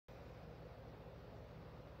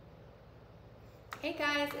Hey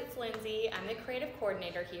guys, it's Lindsay. I'm the creative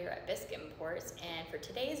coordinator here at Bisque Imports, and for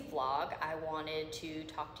today's vlog, I wanted to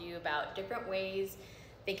talk to you about different ways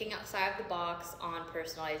thinking outside the box on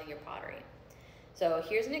personalizing your pottery. So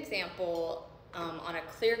here's an example on a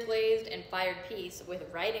clear glazed and fired piece with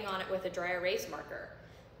writing on it with a dry erase marker.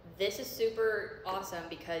 This is super awesome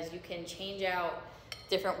because you can change out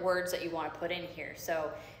different words that you want to put in here.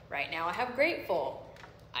 So right now I have grateful.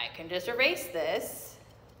 I can just erase this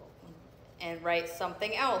and write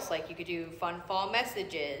something else, like you could do fun fall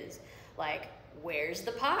messages, like where's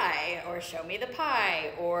the pie, or show me the pie,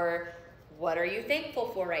 or what are you thankful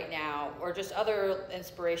for right now, or just other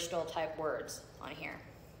inspirational type words on here.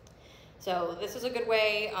 So this is a good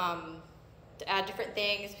way to add different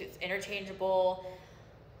things. It's interchangeable,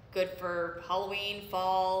 good for Halloween,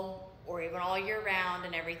 fall, or even all year round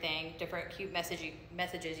and everything. Different cute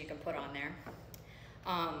messages you can put on there.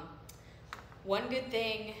 One good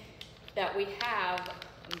thing that we have,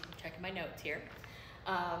 I'm checking my notes here,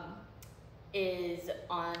 is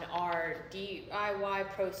on our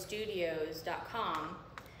DIYprostudios.com,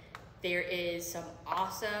 there is some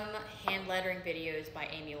awesome hand lettering videos by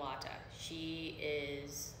Amy Lotta. She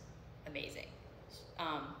is amazing.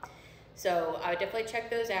 So I would definitely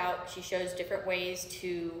check those out. She shows different ways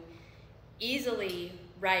to easily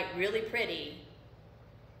write really pretty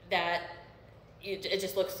that it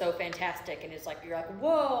just looks so fantastic, and it's like, you're like,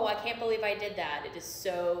 whoa, I can't believe I did that. It is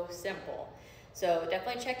so simple. So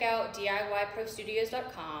definitely check out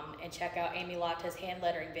DIYprostudios.com and check out Amy Lotta's hand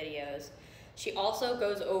lettering videos. She also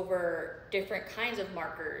goes over different kinds of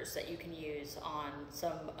markers that you can use on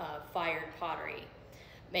some fired pottery.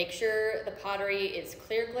 Make sure the pottery is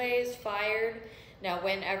clear glazed, fired. Now,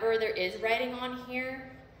 whenever there is writing on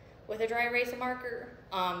here with a dry erase marker,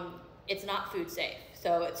 it's not food safe.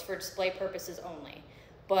 So it's for display purposes only.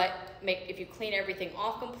 But if you clean everything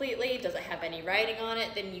off completely, doesn't have any writing on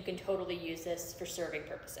it, then you can totally use this for serving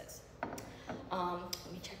purposes.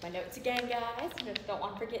 Let me check my notes again, guys. I don't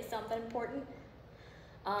want to forget something important.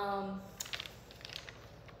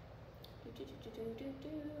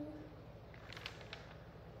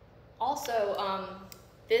 Also,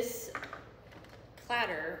 this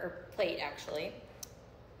platter, or plate actually,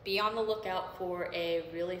 be on the lookout for a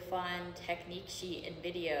really fun technique sheet and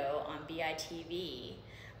video on BITV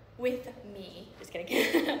with me. Just kidding.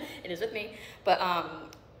 It is with me. But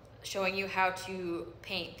showing you how to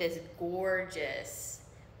paint this gorgeous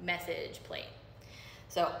message plate.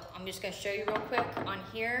 So I'm just going to show you real quick on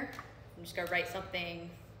here. I'm just going to write something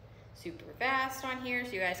super fast on here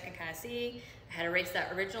so you guys can kind of see. I had to erase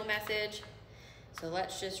that original message. So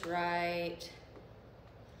let's just write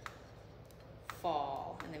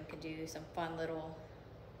fall, and then we can do some fun little,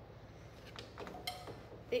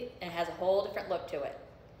 and it has a whole different look to it.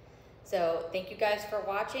 So thank you guys for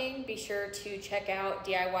watching. Be sure to check out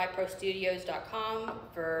DIYprostudios.com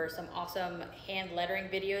for some awesome hand lettering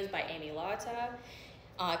videos by Amy Lotta.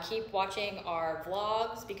 Keep watching our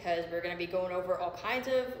vlogs because we're going to be going over all kinds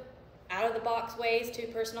of out-of-the-box ways to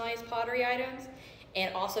personalize pottery items,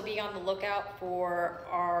 and also be on the lookout for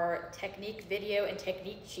our technique video and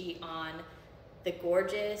technique sheet on the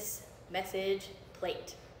gorgeous message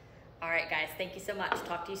plate. All right, guys, thank you so much.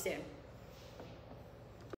 Talk to you soon.